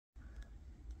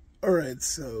Alright,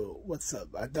 so what's up?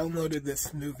 I downloaded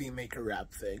this Movie Maker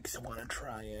app thing because I want to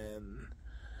try and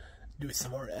do some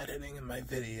more editing in my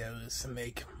videos and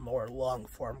make more long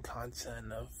form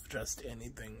content of just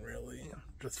anything really,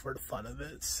 just for the fun of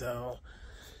it. So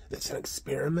it's an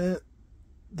experiment.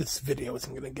 This video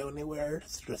isn't going to go anywhere.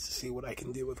 It's just to see what I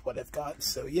can do with what I've got.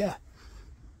 So yeah,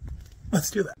 let's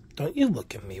do that. Don't you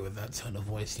look at me with that tone of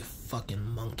voice, you fucking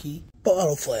monkey.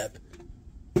 Bottle flip.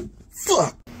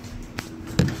 Fuck.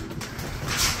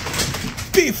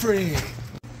 Be free!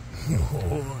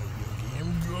 Oh,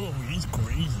 damn bro, he's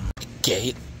crazy.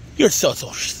 Gate, your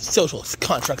social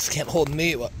contracts can't hold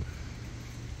me up.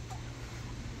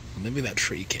 Maybe that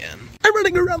tree can. I'm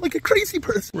running around like a crazy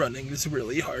person. Running is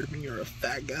really hard when you're a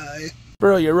fat guy.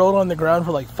 Bro, you rolled on the ground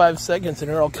for like 5 seconds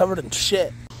and you're all covered in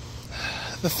shit.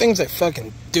 The things I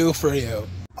fucking do for you.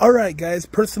 Alright guys,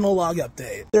 personal log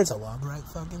update. There's a log right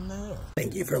fucking there.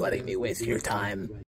 Thank you for letting me waste your time.